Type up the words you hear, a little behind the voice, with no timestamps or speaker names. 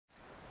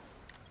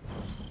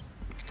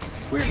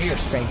We're here,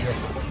 stranger.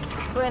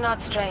 We're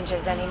not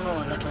strangers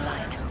anymore, little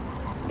light.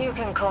 You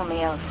can call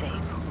me Elsie.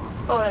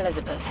 Or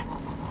Elizabeth.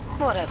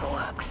 Whatever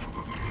works.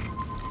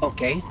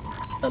 Okay,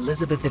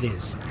 Elizabeth it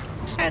is.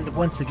 And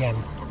once again,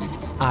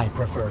 I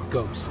prefer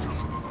Ghost.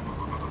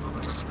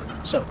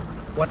 So,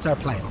 what's our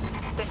plan?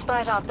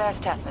 Despite our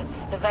best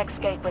efforts, the Vex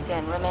gate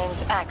within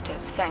remains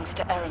active thanks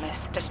to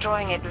Aramis.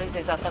 Destroying it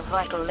loses us a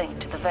vital link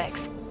to the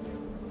Vex.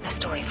 A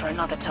story for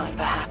another time,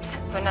 perhaps.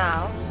 For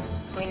now,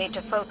 we need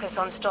to focus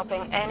on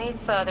stopping any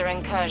further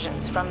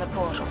incursions from the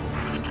portal.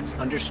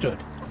 Understood.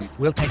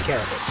 We'll take care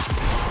of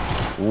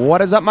it. What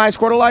is up, my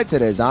Squirtleites?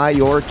 It is I,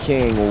 your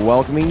king,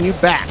 welcoming you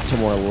back to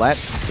more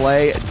Let's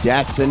Play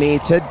Destiny.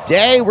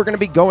 Today, we're going to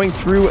be going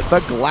through the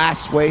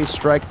Glassway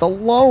strike, the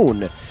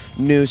lone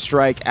new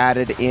strike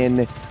added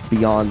in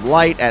Beyond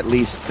Light. At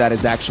least that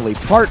is actually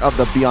part of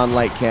the Beyond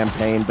Light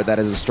campaign, but that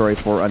is a story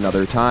for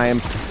another time.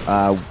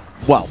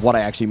 Well, what I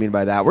actually mean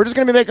by that. We're just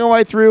going to be making our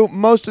way through.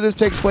 Most of this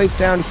takes place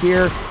down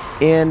here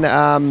in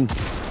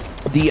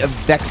the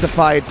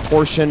Vexified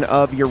portion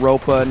of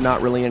Europa.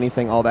 Not really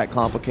anything all that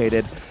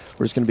complicated.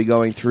 We're just going to be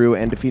going through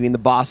and defeating the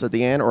boss at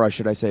the end, or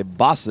should I say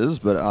bosses,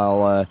 but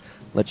I'll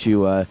let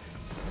you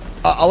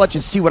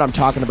see what I'm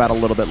talking about a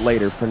little bit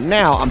later. For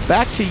now, I'm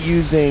back to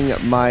using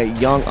my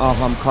young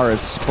Ahamkara's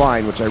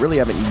Spine, which I really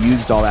haven't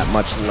used all that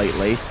much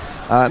lately.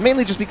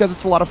 Mainly just because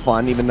it's a lot of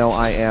fun, even though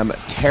I am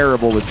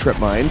terrible with trip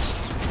mines.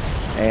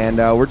 And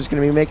we're just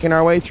going to be making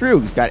our way through.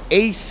 We've got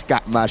Ace,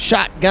 got my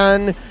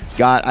shotgun,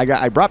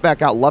 I brought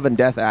back out Love and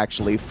Death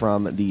actually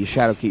from the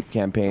Shadowkeep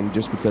campaign,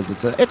 just because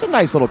it's a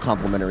nice little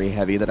complimentary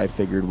heavy that I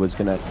figured was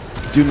going to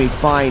do me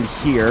fine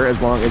here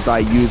as long as I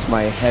use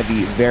my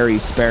heavy very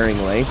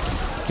sparingly.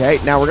 Okay,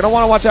 now we're going to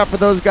want to watch out for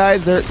those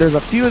guys. There's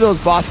a few of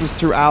those bosses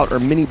throughout, or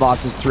mini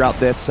bosses throughout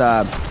this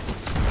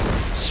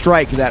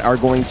strike that are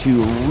going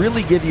to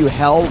really give you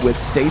hell with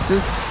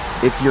stasis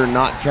if you're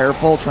not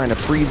careful, trying to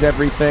freeze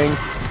everything.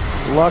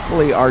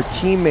 Luckily, our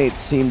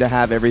teammates seem to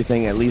have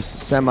everything at least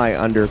semi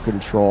under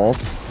control.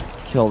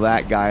 Kill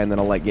that guy, and then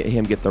I'll let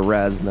him get the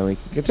res, and then we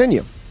can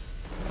continue.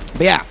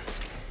 But yeah,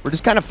 we're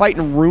just kind of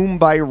fighting room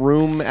by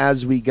room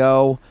as we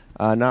go.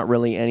 Not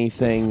really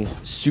anything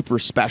super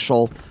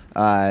special.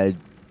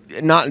 Not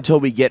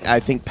until we get, I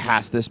think,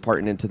 past this part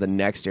and into the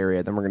next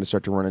area. Then we're going to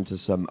start to run into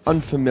some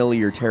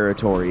unfamiliar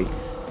territory.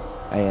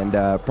 And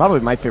probably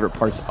my favorite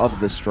parts of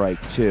the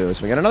strike, too.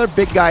 So we got another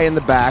big guy in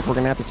the back. We're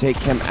going to have to take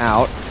him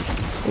out.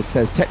 It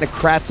says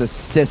Technocrat's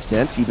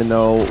assistant, even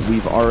though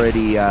we've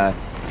already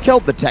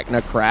killed the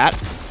Technocrat.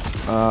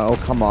 Oh,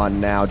 come on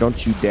now.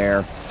 Don't you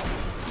dare.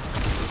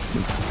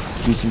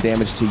 Do some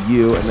damage to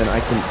you, and then I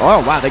can...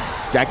 Oh, wow,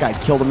 that guy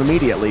killed him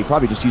immediately.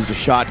 Probably just used a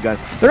shotgun.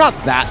 They're not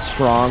that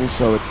strong,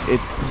 so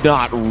it's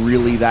not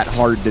really that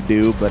hard to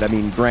do. But, I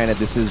mean, granted,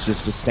 this is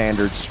just a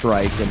standard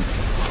strike, and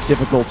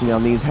difficulty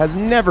on these has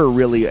never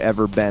really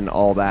ever been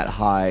all that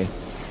high.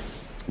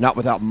 Not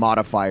without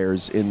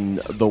modifiers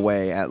in the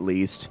way, at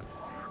least.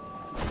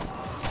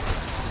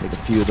 Take a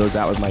few of those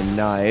out with my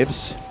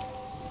knives.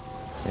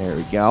 There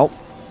we go.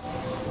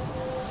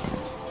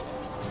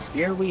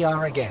 Here we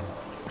are again,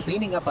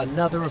 cleaning up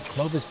another of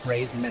Clovis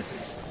Bray's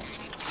messes.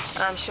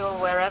 I'm sure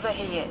wherever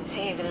he is,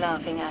 he's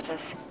laughing at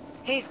us.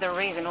 He's the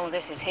reason all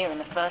this is here in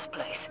the first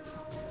place.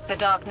 The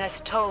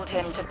darkness told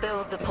him to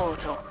build the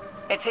portal.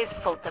 It's his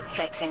fault the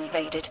Vex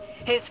invaded.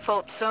 His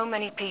fault so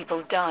many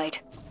people died.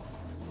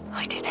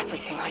 I did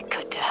everything I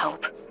could to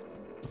help.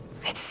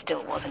 It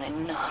still wasn't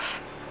enough.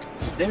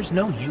 There's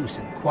no use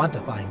in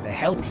quantifying the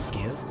help you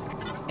give.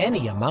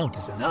 Any amount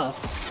is enough.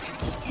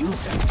 You've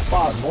done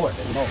far more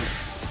than most.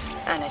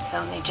 And it's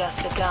only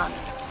just begun,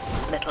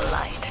 little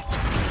light.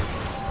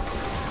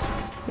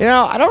 You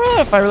know, I don't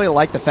know if I really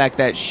like the fact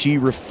that she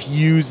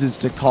refuses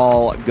to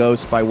call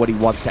Ghost by what he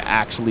wants to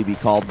actually be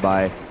called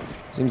by.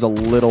 Seems a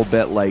little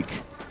bit like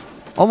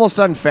almost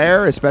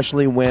unfair,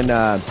 especially when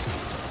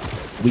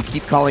we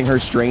keep calling her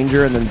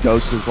Stranger, and then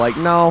Ghost is like,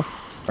 no.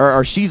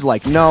 Or she's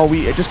like, no,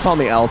 just call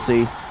me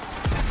Elsie.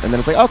 And then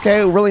it's like,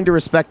 okay, we're willing to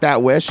respect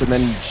that wish, and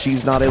then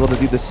she's not able to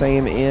do the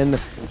same in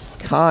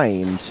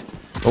kind.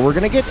 But we're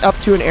going to get up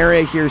to an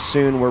area here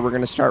soon where we're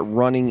going to start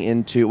running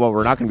into, well,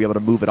 we're not going to be able to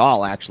move at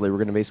all, actually. We're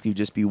going to basically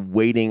just be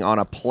waiting on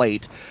a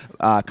plate.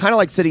 Kind of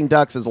like sitting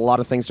ducks as a lot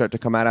of things start to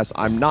come at us.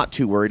 I'm not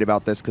too worried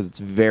about this because it's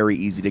very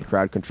easy to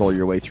crowd control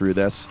your way through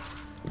this.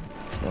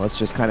 Now let's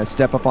just kind of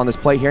step up on this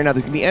plate here. Now,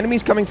 there's going to be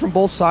enemies coming from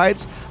both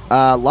sides.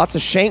 Lots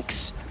of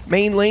shanks.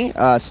 Mainly,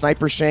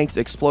 sniper shanks,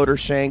 exploder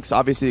shanks.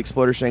 Obviously, the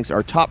exploder shanks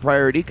are top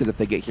priority because if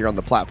they get here on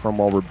the platform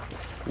while we're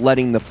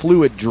letting the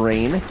fluid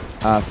drain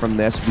from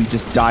this, we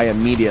just die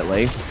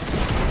immediately.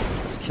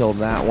 Let's kill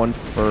that one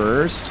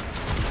first.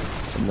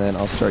 And then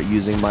I'll start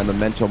using my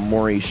Memento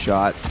Mori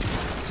shots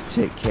to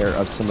take care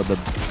of some of the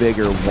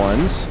bigger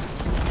ones.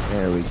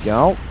 There we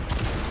go.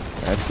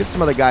 Let's get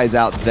some of the guys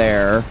out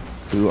there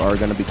who are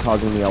going to be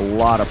causing me a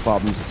lot of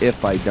problems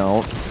if I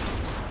don't.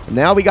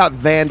 Now we got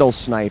Vandal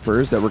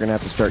snipers that we're going to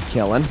have to start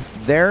killing.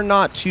 they're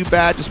not too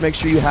bad. Just make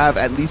sure you have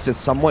at least a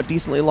somewhat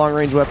decently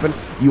long-range weapon.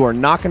 You are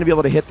not going to be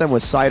able to hit them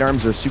with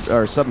sidearms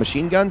or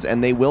submachine guns,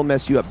 and they will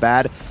mess you up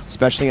bad,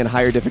 especially in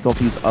higher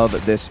difficulties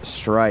of this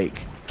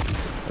strike.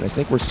 And I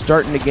think we're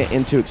starting to get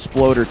into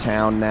Exploder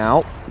Town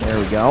now. There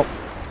we go.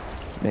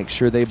 Make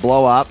sure they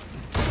blow up.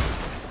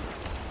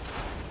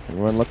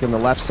 Everyone look in the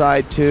left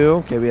side,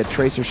 too. Okay, we had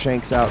Tracer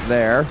Shanks out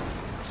there.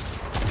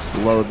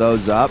 Blow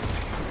those up.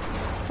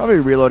 Probably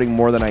reloading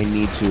more than I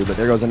need to, but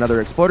there goes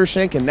another Exploder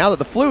Shank, and now that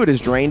the fluid is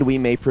drained, we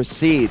may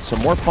proceed. So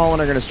more Fallen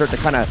are going to start to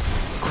kind of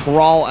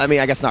crawl. I mean,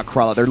 I guess not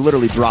crawl out. They're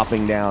literally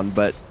dropping down,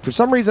 but for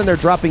some reason, they're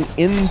dropping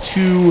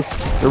into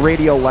the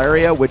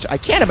radiolaria, which I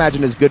can't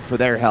imagine is good for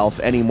their health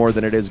any more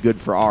than it is good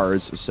for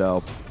ours,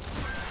 so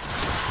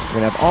we're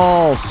going to have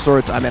all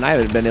sorts. I mean, I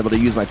haven't been able to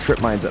use my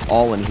trip mines at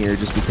all in here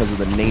just because of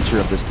the nature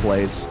of this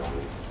place.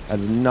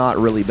 Has not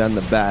really been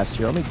the best.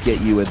 Here, let me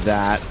get you with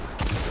that.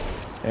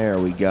 There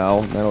we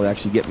go. That'll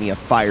actually get me a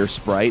fire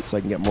sprite so I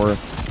can get more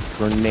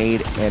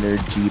grenade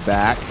energy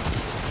back.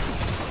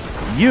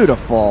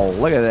 Beautiful.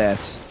 Look at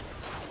this.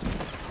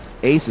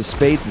 Ace of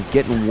Spades is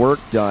getting work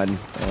done.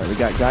 All right, we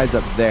got guys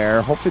up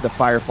there. Hopefully the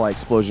Firefly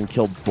explosion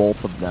killed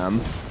both of them.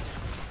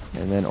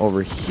 And then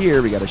over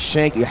here, we got a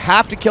Shank. You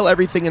have to kill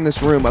everything in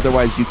this room,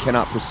 otherwise you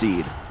cannot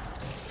proceed.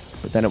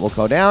 But then it will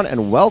go down,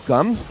 and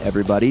welcome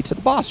everybody to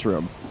the boss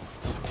room.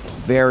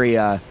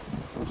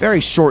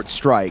 Very short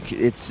strike.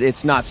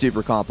 It's not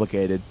super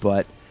complicated,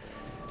 but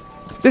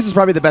this is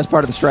probably the best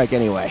part of the strike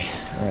anyway.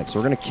 All right, so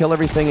we're going to kill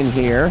everything in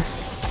here.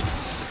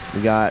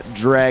 We got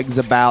dregs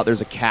about.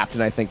 There's a captain,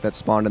 I think, that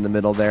spawned in the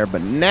middle there,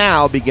 but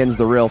now begins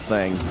the real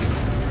thing.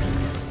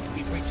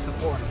 We've reached the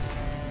portal.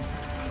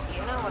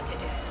 You know what to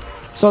do.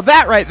 So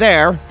that right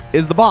there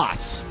is the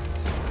boss.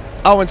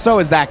 Oh, and so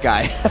is that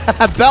guy.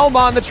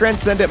 Belmont the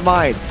Transcendent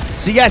Mind.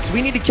 So yes,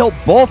 we need to kill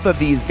both of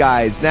these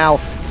guys. Now,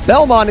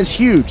 Belmont is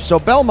huge, so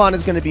Belmont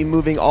is going to be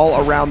moving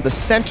all around the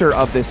center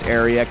of this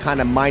area,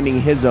 kind of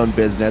minding his own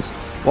business,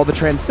 while the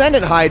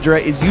Transcendent Hydra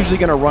is usually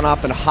going to run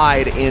off and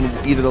hide in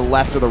either the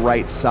left or the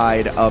right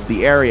side of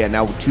the area.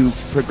 Now, to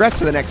progress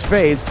to the next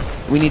phase,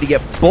 we need to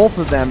get both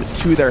of them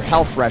to their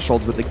health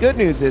thresholds, but the good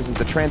news is that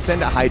the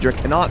Transcendent Hydra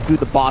cannot do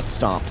the boss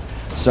stomp,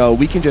 so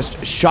we can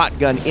just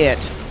shotgun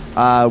it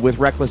with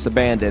reckless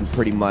abandon,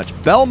 pretty much.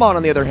 Belmont,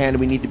 on the other hand,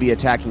 we need to be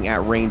attacking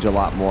at range a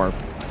lot more.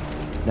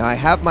 Now, I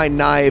have my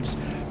knives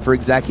for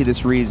exactly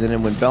this reason,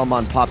 and when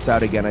Belmont pops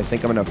out again, I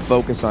think I'm going to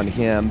focus on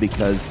him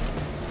because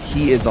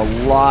he is a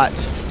lot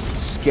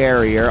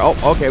scarier.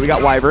 Oh, okay, we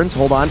got Wyverns.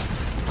 Hold on.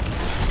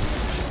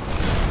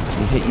 Let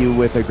me hit you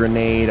with a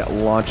grenade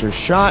launcher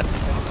shot.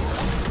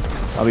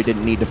 Probably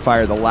didn't need to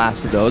fire the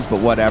last of those,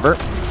 but whatever.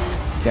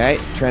 Okay,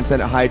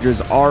 Transcendent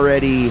Hydra's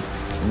already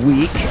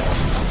weak.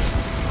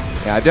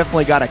 Yeah, I've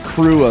definitely got a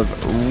crew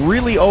of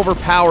really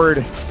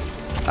overpowered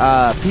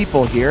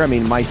people here. I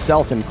mean,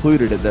 myself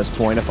included at this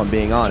point, if I'm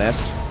being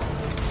honest.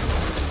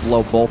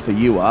 Blow both of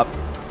you up.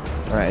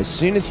 All right, as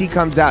soon as he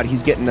comes out,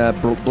 he's getting a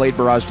blade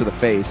barrage to the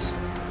face.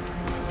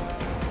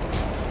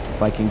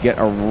 If I can get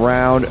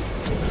around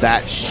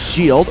that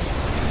shield.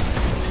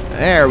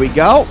 There we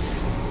go.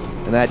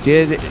 And that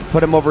did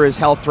put him over his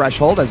health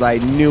threshold, as I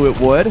knew it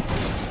would.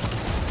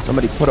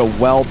 Somebody put a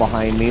well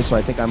behind me, so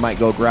I think I might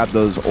go grab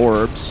those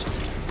orbs.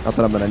 Not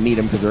that I'm going to need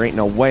them, because there ain't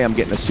no way I'm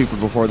getting a super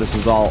before this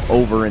is all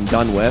over and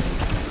done with.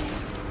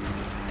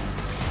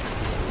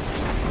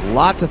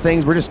 Lots of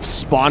things. We're just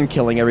spawn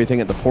killing everything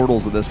at the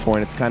portals at this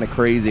point. It's kind of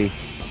crazy.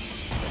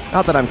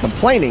 Not that I'm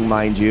complaining,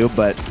 mind you,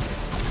 but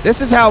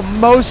this is how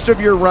most of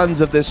your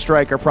runs of this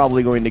strike are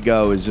probably going to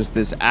go, is just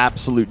this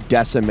absolute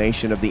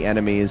decimation of the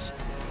enemies,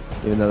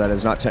 even though that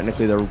is not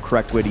technically the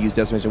correct way to use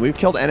decimation. We've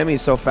killed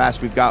enemies so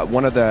fast, we've got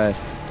one of their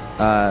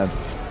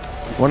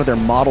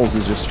models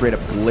is just straight up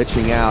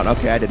glitching out.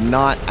 Okay,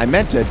 I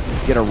meant to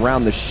get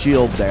around the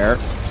shield there.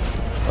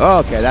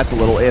 Okay, that's a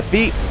little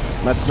iffy.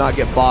 Let's not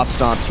get boss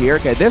stomped here.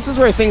 Okay, this is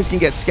where things can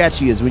get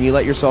sketchy, is when you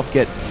let yourself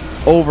get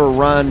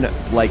overrun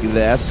like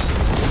this.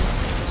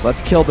 So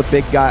let's kill the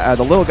big guy,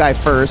 the little guy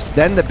first,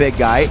 then the big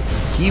guy.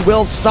 He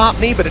will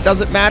stomp me, but it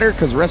doesn't matter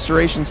because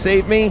restoration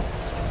saved me.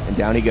 And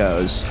down he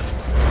goes.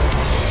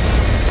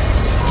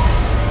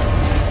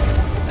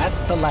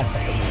 That's the last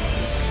of them.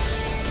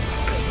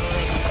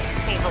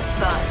 Evil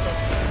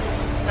bastards.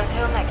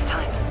 Until next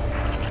time.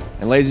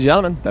 And ladies and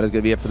gentlemen, that is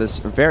going to be it for this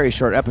very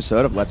short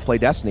episode of Let's Play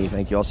Destiny.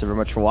 Thank you all so very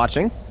much for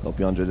watching. Hope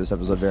you all enjoyed this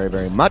episode very,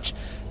 very much.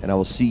 And I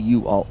will see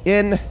you all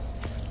in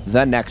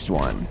the next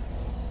one.